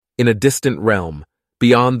in a distant realm,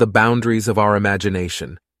 beyond the boundaries of our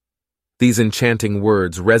imagination. These enchanting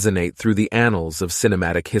words resonate through the annals of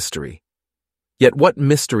cinematic history. Yet what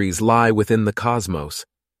mysteries lie within the cosmos?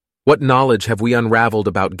 What knowledge have we unraveled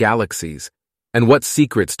about galaxies? And what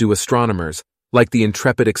secrets do astronomers, like the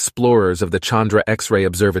intrepid explorers of the Chandra X-ray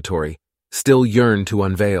Observatory, still yearn to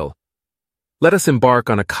unveil? Let us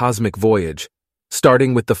embark on a cosmic voyage,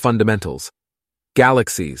 starting with the fundamentals.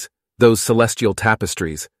 Galaxies, those celestial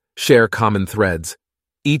tapestries, share common threads.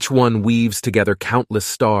 Each one weaves together countless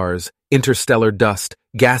stars, interstellar dust,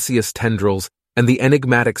 gaseous tendrils, and the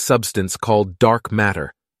enigmatic substance called dark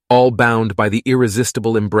matter, all bound by the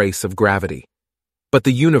irresistible embrace of gravity. But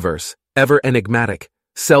the universe, ever enigmatic,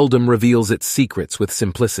 seldom reveals its secrets with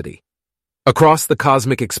simplicity. Across the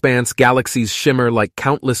cosmic expanse, galaxies shimmer like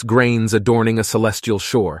countless grains adorning a celestial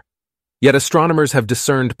shore. Yet astronomers have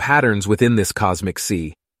discerned patterns within this cosmic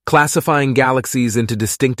sea, classifying galaxies into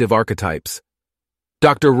distinctive archetypes.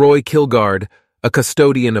 Dr. Roy Kilgard, a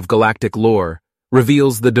custodian of galactic lore,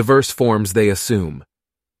 reveals the diverse forms they assume.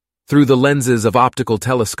 Through the lenses of optical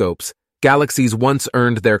telescopes, galaxies once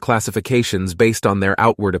earned their classifications based on their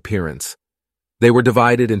outward appearance. They were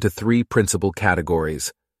divided into three principal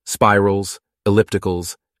categories: spirals,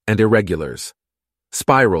 ellipticals, and irregulars.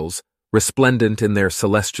 Spirals, resplendent in their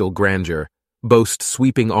celestial grandeur, boast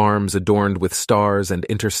sweeping arms adorned with stars and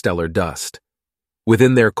interstellar dust.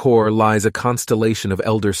 Within their core lies a constellation of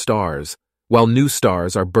elder stars, while new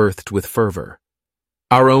stars are birthed with fervor.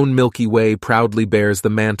 Our own Milky Way proudly bears the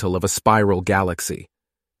mantle of a spiral galaxy.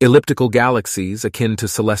 Elliptical galaxies, akin to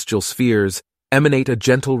celestial spheres, emanate a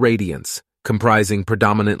gentle radiance, comprising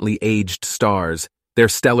predominantly aged stars, their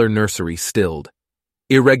stellar nursery stilled.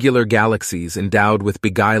 Irregular galaxies, endowed with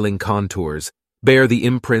beguiling contours, bear the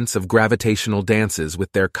imprints of gravitational dances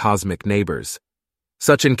with their cosmic neighbors.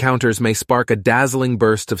 Such encounters may spark a dazzling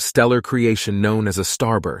burst of stellar creation known as a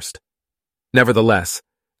starburst. Nevertheless,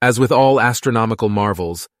 as with all astronomical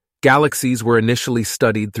marvels, galaxies were initially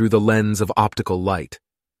studied through the lens of optical light.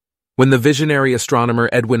 When the visionary astronomer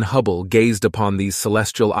Edwin Hubble gazed upon these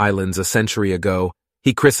celestial islands a century ago,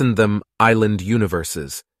 he christened them island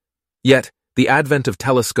universes. Yet, the advent of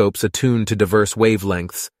telescopes attuned to diverse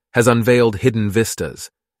wavelengths has unveiled hidden vistas,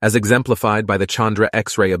 as exemplified by the Chandra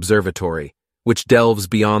X-ray Observatory, which delves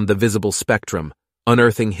beyond the visible spectrum,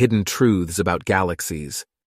 unearthing hidden truths about galaxies.